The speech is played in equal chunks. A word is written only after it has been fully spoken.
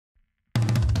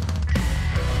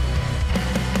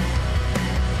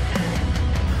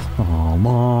Hey,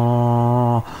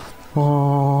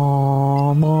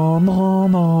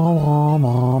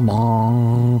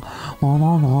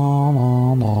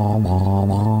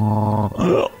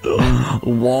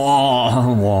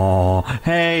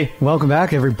 welcome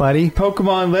back, everybody.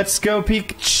 Pokemon, let's go,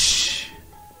 Pikachu.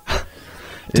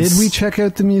 Did we check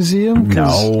out the museum?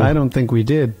 No. I don't think we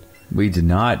did. We did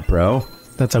not, bro.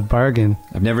 That's a bargain.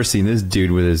 I've never seen this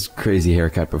dude with his crazy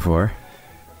haircut before.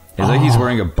 It's like he's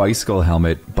wearing a bicycle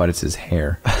helmet, but it's his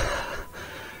hair.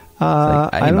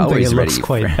 I don't think it looks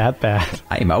quite that bad.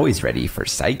 I'm always ready for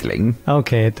cycling.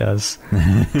 Okay, it does.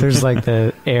 There's like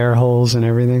the air holes and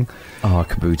everything. Oh,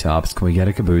 Kabutops. Can we get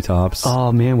a Kabutops?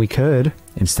 Oh, man, we could.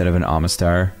 Instead of an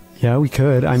Amistar? Yeah, we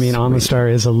could. I mean, Sweet.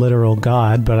 Amistar is a literal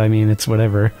god, but I mean, it's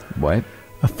whatever. What?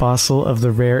 A fossil of the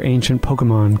rare ancient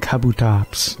Pokemon,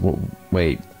 Kabutops.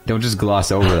 Wait, don't just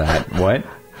gloss over that. What?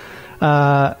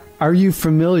 Are you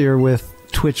familiar with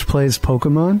Twitch Plays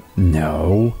Pokemon?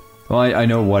 No. Well, I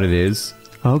know what it is.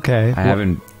 Okay. I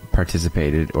haven't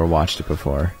participated or watched it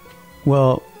before.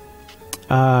 Well,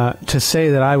 to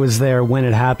say that I was there when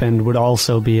it happened would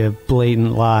also be a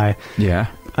blatant lie.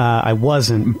 Yeah. I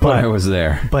wasn't, but I was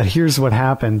there. But here's what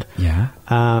happened.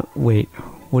 Yeah? Wait,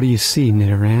 what do you see,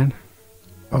 Nidoran?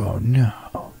 Oh, no.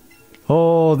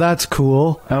 Oh, that's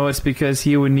cool. Oh, it's because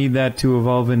he would need that to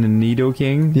evolve into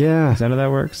Nidoking? Yeah. Is that how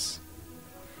that works?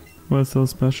 What's so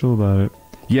special about it?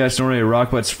 Yeah, it's not really a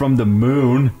rock, but it's from the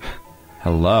moon.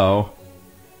 Hello.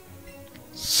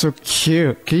 So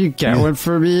cute. Can you get one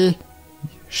for me?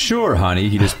 Sure, honey.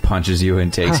 He just punches you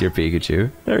and takes your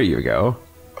Pikachu. There you go.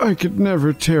 I could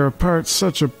never tear apart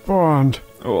such a bond.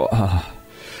 Oh.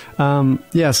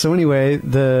 Yeah, so anyway,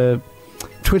 the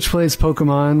Twitch Plays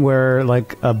Pokemon where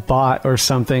like a bot or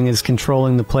something is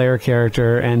controlling the player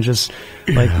character and just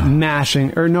like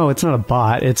mashing, or no, it's not a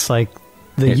bot, it's like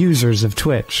the users of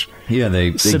Twitch. Yeah,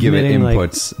 they give it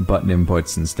inputs, like, button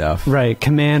inputs and stuff. Right,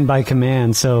 command by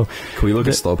command. So can we look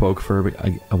at Slowpoke for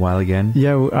a while again?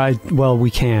 Yeah, well,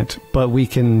 we can't, but we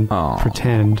can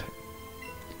pretend.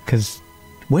 Because,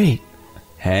 wait.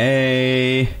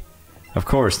 Hey. Of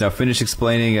course. Now finish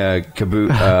explaining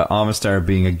Amistar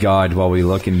being a god while we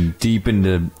look deep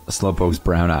into Slowpoke's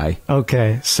brown eye.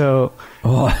 Okay, so...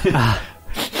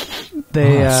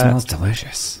 it smells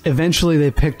delicious. Eventually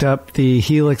they picked up the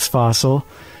Helix fossil,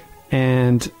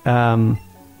 and how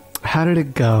did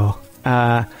it go?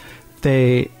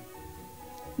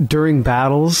 During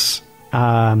battles,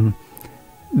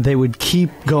 they would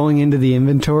keep going into the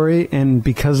inventory, and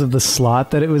because of the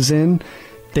slot that it was in,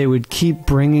 they would keep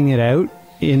bringing it out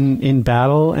in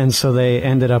battle, and so they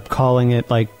ended up calling it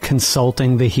like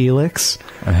consulting the Helix.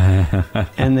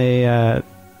 And it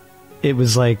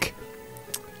was like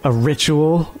a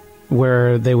ritual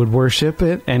where they would worship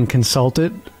it and consult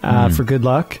it for good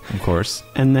luck. Of course.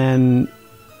 And then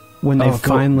when they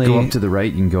finally... Go up to the right,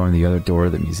 you can go in the other door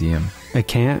of the museum. I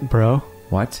can't, bro.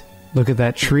 What? Look at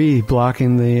that tree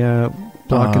blocking the way.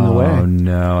 Oh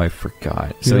no, I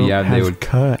forgot. So yeah,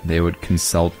 they would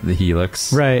consult the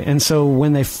Helix. Right, and so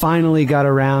when they finally got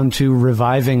around to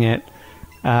reviving it,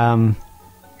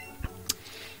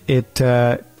 it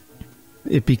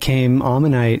became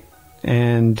Ammonite,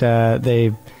 and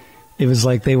it was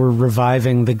like they were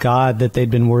reviving the god that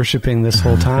they'd been worshipping this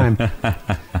whole time.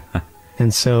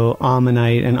 And so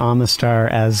Ammonite and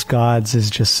Amistar as gods is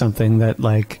just something that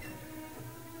like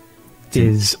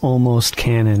is almost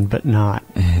canon, but not.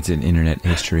 It's in internet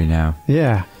history now.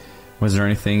 Yeah. Was there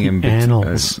anything in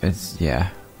annals? Yeah.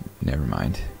 Never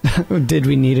mind. Did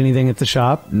we need anything at the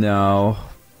shop? No.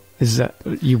 Is that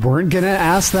you weren't gonna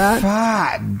ask that?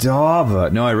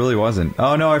 Dava. No, I really wasn't.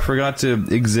 Oh no, I forgot to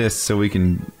exist so we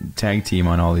can tag team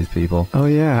on all these people. Oh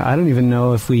yeah, I don't even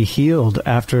know if we healed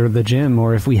after the gym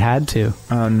or if we had to.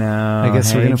 Oh no. I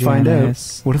guess we're gonna find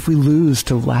out. What if we lose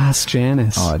to last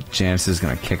Janice? Oh, Janice is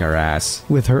gonna kick our ass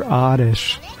with her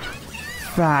oddish.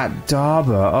 Fat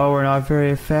Daba. Oh, we're not very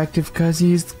effective because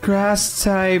he's grass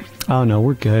type. Oh no,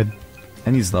 we're good.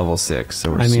 And he's level 6,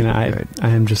 so we're good. I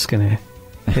am just gonna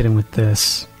hit him with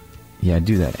this. Yeah,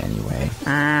 do that anyway.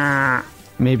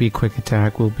 Maybe quick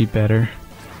attack will be better.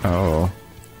 Oh.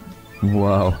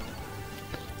 Whoa.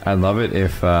 I love it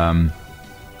if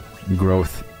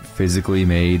growth physically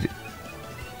made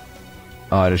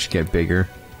Oddish get bigger.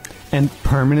 And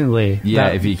permanently. Yeah,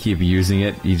 if you keep using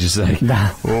it, you just like...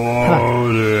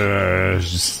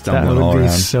 just stumbling all around. That would be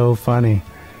so funny.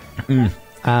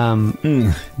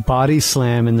 Body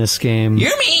slam in this game...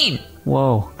 You mean?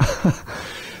 Whoa.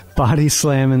 Body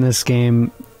slam in this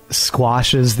game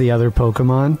squashes the other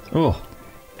Pokemon. Oh.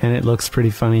 And it looks pretty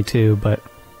funny too, but...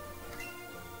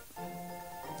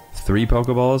 3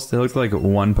 Pokeballs? They look like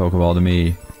 1 Pokeball to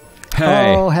me.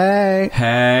 Hey. Oh, hey.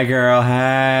 Hey, girl,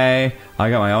 hey. I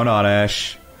got my own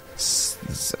Oddish.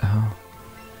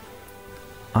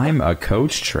 I'm a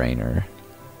coach trainer.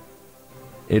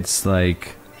 It's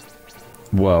like...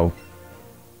 Whoa.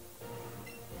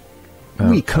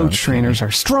 We coach trainers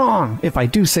are strong, if I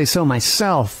do say so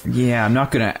myself. Yeah, I'm not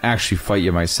gonna actually fight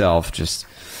you myself. Just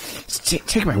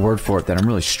take my word for it that I'm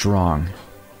really strong.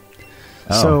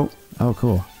 Oh. Oh,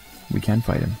 cool. We can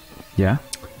fight him. Yeah?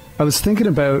 I was thinking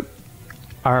about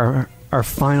our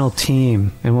final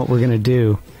team and what we're going to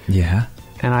do. Yeah?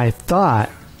 And I thought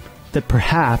that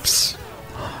perhaps...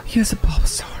 He has a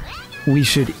Bulbasaur. We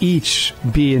should each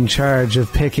be in charge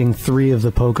of picking 3 of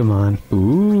the Pokemon.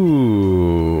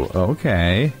 Ooh,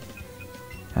 okay.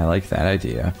 I like that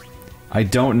idea. I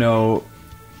don't know...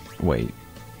 Wait.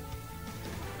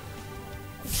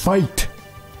 Fight!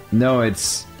 No,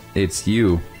 it's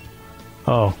you.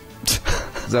 Oh.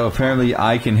 So apparently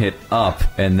I can hit up,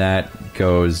 and that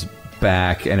goes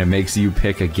back, and it makes you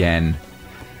pick again.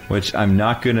 Which I'm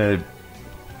not gonna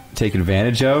take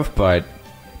advantage of, but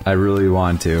I really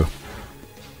want to.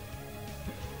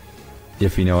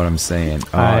 If you know what I'm saying.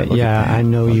 Yeah, I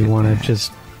know you want to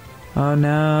just... Oh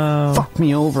no. Fuck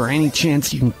me over any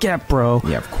chance you can get, bro.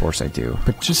 Yeah, of course I do.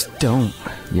 But just don't.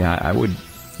 Yeah, I would...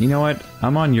 You know what?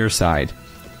 I'm on your side.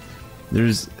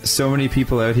 There's so many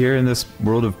people out here in this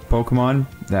world of Pokemon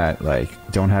that, like,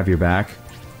 don't have your back.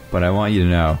 But I want you to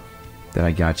know that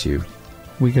I got you.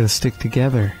 We gotta stick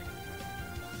together.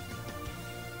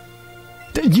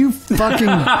 You fucking...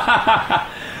 Got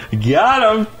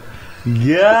him!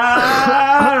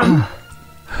 Got him!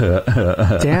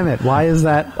 Damn it, why is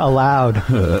that allowed?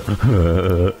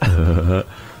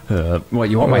 What,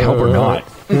 you want my help or not?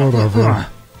 Whatever.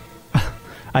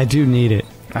 I do need it.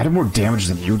 I did more damage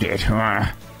than you did.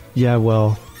 Yeah,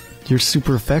 well, you're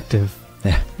super effective.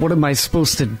 What am I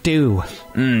supposed to do?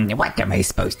 What am I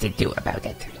supposed to do about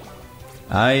it?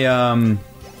 I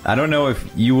don't know if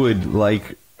you would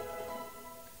like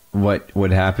what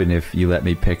would happen if you let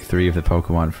me pick 3 of the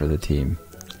Pokemon for the team.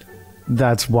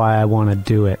 That's why I want to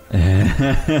do it.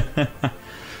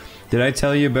 Did I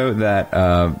tell you about that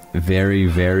very,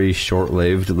 very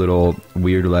short-lived little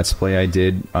weird Let's Play I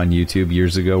did on YouTube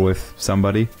years ago with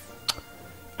somebody?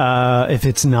 If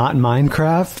it's not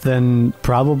Minecraft, then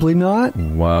probably not.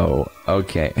 Whoa.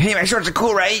 Okay. Hey, my shorts are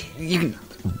cool, right? You can...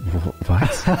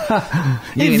 What?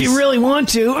 If you really want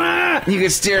to. You can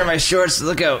stare at my shorts.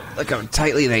 Look how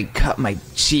tightly they cut my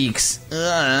cheeks.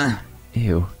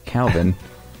 Ew. Calvin.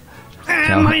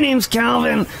 My name's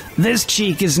Calvin. This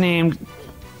cheek is named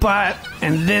Butt,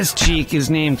 and this cheek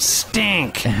is named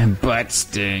Stink. Butt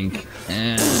stink.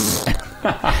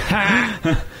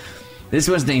 This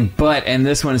one's named Butt, and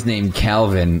this one's named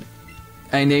Calvin.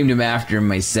 I named him after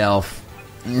myself.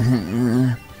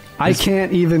 I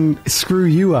can't even screw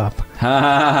you up.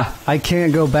 I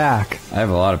can't go back. I have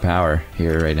a lot of power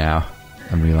here right now,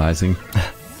 I'm realizing.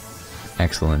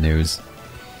 Excellent news.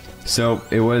 So,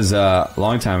 it was a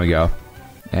long time ago,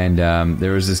 and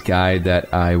there was this guy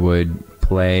that I would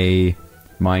play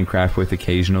Minecraft with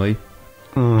occasionally.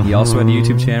 He also had a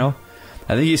YouTube channel.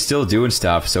 I think he's still doing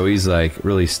stuff, so he's like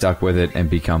really stuck with it and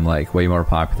become like way more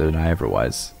popular than I ever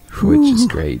was, which is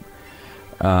great.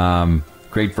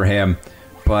 Great for him.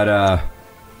 But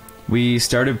we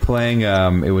started playing,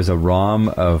 it was a ROM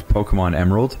of Pokemon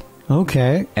Emerald.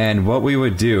 Okay. And what we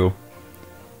would do,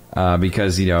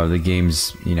 because, you know, the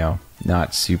game's, you know,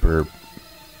 not super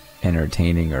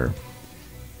entertaining or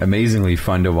amazingly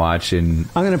fun to watch. And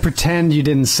I'm going to pretend you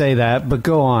didn't say that, but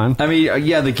go on. I mean,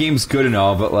 yeah, the game's good and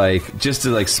all, but, like, just to,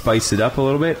 like, spice it up a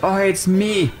little bit. Oh, hey, it's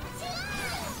me!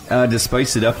 To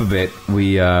spice it up a bit,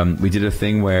 we did a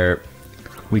thing where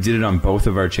we did it on both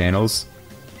of our channels.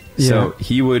 Yeah. So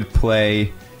he would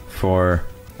play for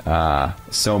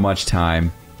so much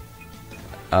time.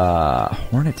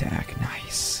 Horn attack,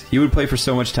 nice. He would play for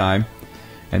so much time,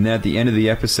 and then at the end of the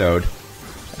episode,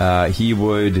 he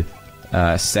would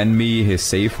send me his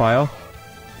save file,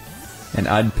 and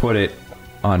I'd put it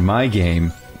on my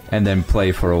game, and then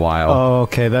play for a while. Oh,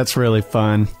 okay, that's really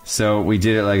fun. So we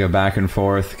did it like a back and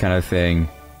forth kind of thing.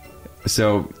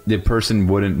 So the person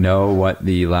wouldn't know what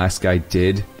the last guy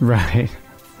did. Right.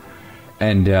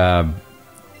 And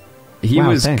he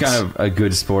was thanks. kind of a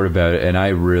good sport about it, and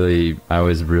I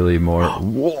was really more...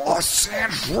 Whoa,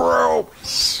 Central!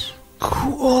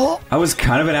 Cool. I was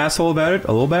kind of an asshole about it,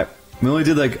 a little bit. We only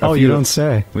did like a few... you don't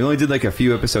say. We only did like a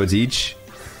few episodes each,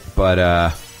 but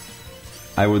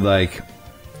I would like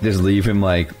just leave him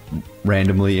like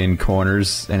randomly in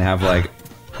corners and have like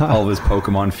all of his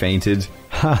Pokemon fainted,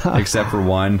 except for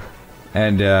one.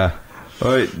 And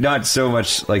Not so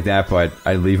much like that, but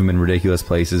I leave them in ridiculous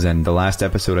places. And the last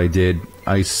episode I did,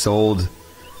 I sold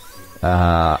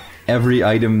every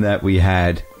item that we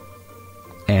had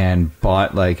and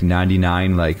bought like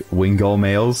 99 like Wingull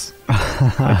mails,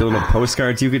 like the little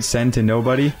postcards you could send to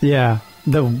nobody. Yeah,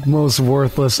 the most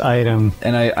worthless item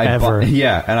And I ever.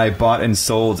 and I bought and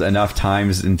sold enough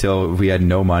times until we had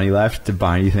no money left to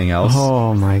buy anything else.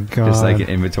 Oh my god! Just like an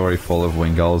inventory full of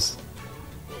Wingulls.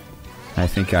 I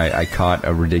think I caught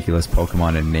a ridiculous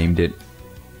Pokemon and named it.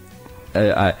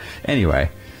 Anyway,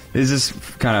 this is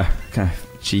kind of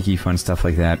cheeky, fun stuff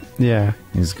like that. Yeah.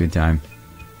 It was a good time.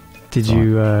 Did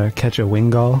you catch a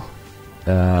Wingull?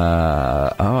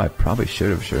 I probably should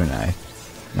have, shouldn't I?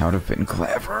 That would have been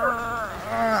clever.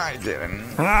 I didn't.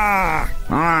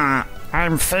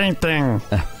 I'm fainting.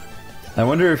 I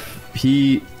wonder if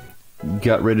he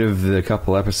got rid of the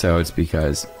couple episodes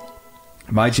because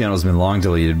my channel's been long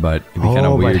deleted, but it'd be kind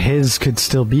of weird. But his could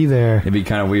still be there. It'd be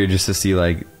kind of weird just to see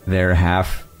like their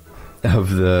half of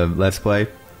the Let's Play.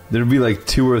 There'd be like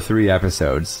 2 or 3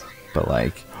 episodes, but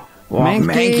like,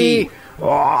 Mankey!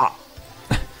 Oh.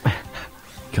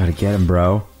 Gotta get him,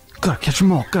 bro. Gotta catch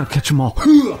them all. Gotta catch them all.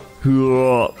 Pokemon.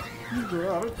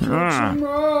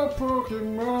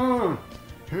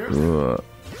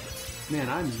 Man,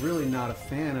 I'm really not a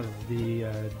fan of the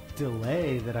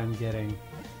delay that I'm getting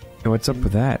What's up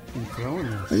with that? in throwing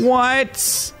this.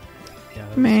 What? Yeah,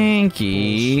 that's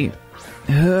Mankey.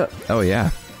 Oh yeah.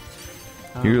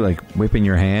 You're like whipping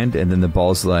your hand, and then the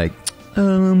ball's like, Okay,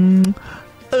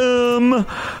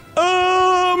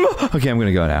 I'm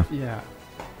gonna go now. Yeah.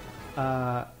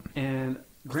 And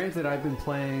granted, I've been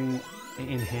playing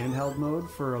in handheld mode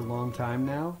for a long time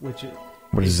now, which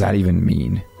What does that even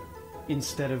mean?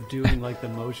 instead of doing like the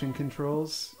motion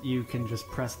controls, you can just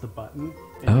press the button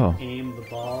and aim the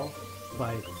ball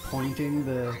by pointing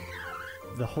the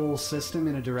whole system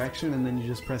in a direction, and then you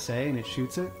just press A and it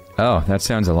shoots it. Oh, that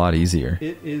sounds a lot easier.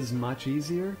 It is much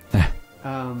easier.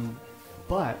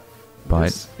 But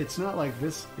it's not like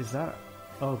this. Is that?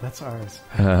 Oh, that's ours.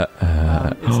 It's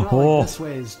not like this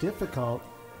way is difficult.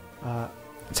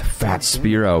 It's a fat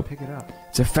Spearow. Pick it up.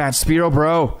 It's a fat Spearow,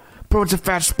 bro. Bro, it's a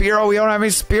fat Spearow. We don't have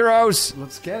any Spearows.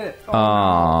 Let's get it.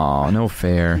 Oh, no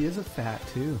fair. He is a fat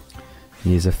too.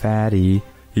 He's a fatty.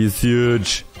 He's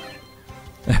huge.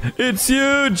 It's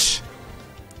huge.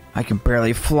 I can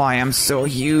barely fly. I'm so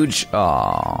huge.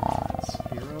 Oh.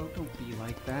 Spearow, don't be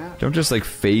like that. Don't just like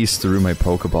phase through my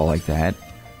Pokeball like that.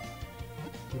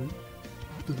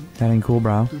 That ain't cool,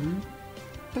 bro.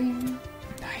 Bing.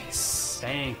 Nice.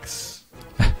 Thanks,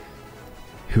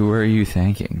 Who are you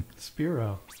thanking?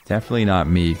 Spearow. Definitely not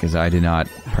me, because I did not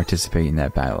participate in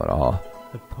that battle at all.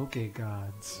 The Poke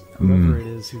Gods. Whoever it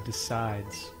is who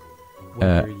decides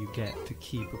whether you get to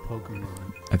keep a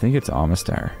Pokemon. I think it's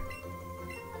Amistar.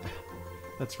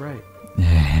 That's right.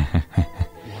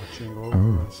 Watching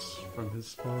over us from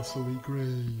his fossily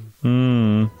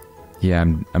grave. Yeah,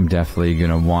 I'm definitely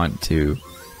gonna want to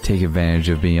take advantage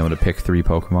of being able to pick 3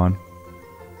 Pokemon.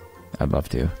 I'd love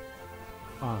to.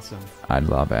 Awesome. I'd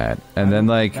love it. And then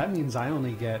like, that means I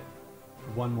only get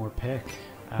one more pick.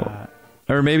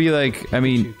 or maybe like, I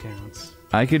mean, 2 counts.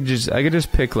 I could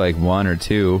just pick like 1 or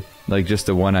 2, like just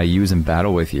the one I use in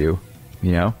battle with you.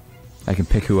 You know, I can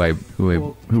pick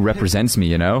who represents me.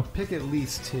 You know, Pick at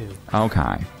least 2.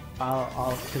 Okay.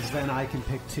 Because then I can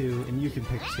pick 2 and you can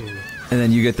pick 2. And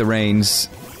then you get the reins.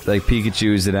 Like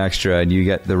Pikachu's an extra, and you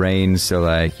get the reins. So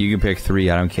like, you can pick 3.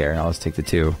 I don't care. I'll just take the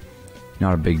 2.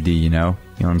 Not a big D, you know.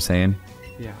 You know what I'm saying?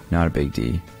 Yeah. Not a big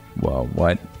D. Whoa,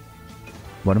 what?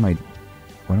 What am I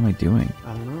doing?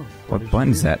 I don't know. What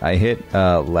button's that? I hit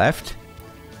left?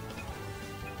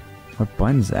 What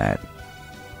button's that?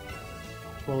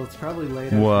 Well, it's probably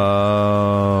later.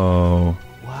 Whoa.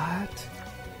 What?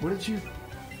 What did you...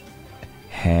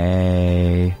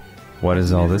 Hey. What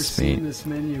does all this Never seen mean? this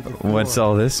menu before. What's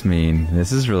all this mean?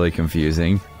 This is really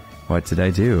confusing. What did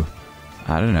I do?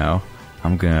 I don't know.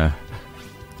 I'm gonna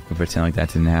pretend like that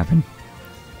didn't happen.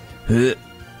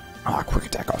 Oh, quick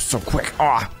attack. Oh, so quick.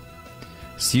 Oh.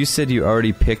 So you said you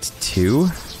already picked 2?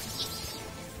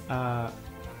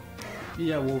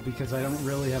 Yeah, well, because I don't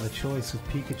really have a choice with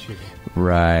Pikachu.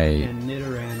 Right. And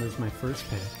Nidoran is my first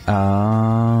pick.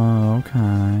 Oh,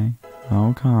 okay.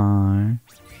 Okay.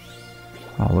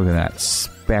 Oh, look at that.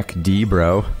 Spec D,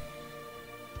 bro.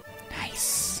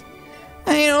 Nice.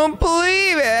 I don't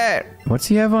believe it. What's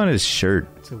he have on his shirt?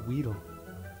 It's a Weedle.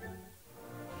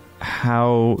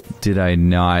 How did I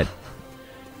not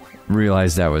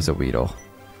realize that was a Weedle?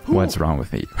 What's wrong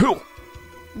with me?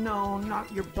 No,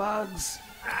 not your bugs.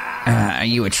 Are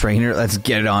you a trainer? Let's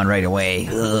get it on right away.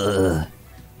 Oh,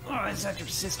 is that your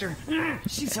sister?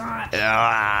 She's hot.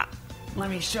 Ah, Let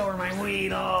me show her my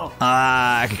weedle.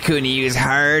 couldn't use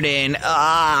harden.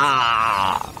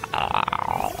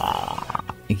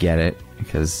 You get it?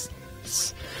 Because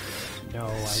No,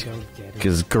 I don't get it.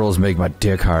 Because girls make my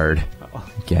dick hard.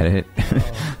 Get it?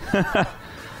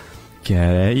 Get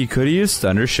it? You could have used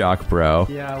Thunder Shock, bro.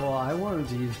 Yeah, well, I wanted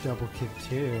to use double kick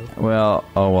too. Well,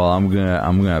 I'm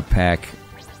gonna pack.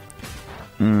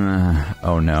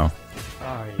 Oh no.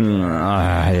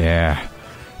 Yeah.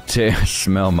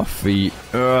 Smell my feet.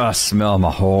 Smell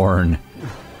my horn.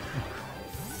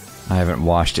 I haven't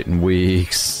washed it in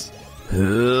weeks.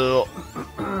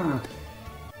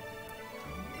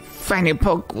 Find a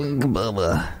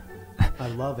Pokemon. I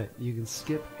love it. You can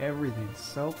skip everything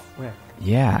so quick.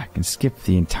 Yeah, I can skip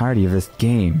the entirety of this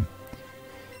game.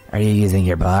 Are you using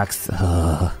your box?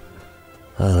 Matter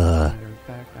of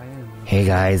fact, I am. Hey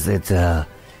guys, it's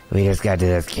we just got to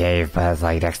this cave, but it's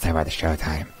like next time at the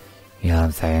showtime. You know what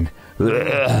I'm saying?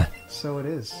 So it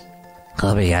is.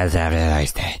 Hope you guys have a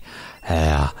nice day.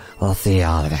 We'll see you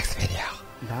all in the next video.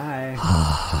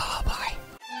 Bye.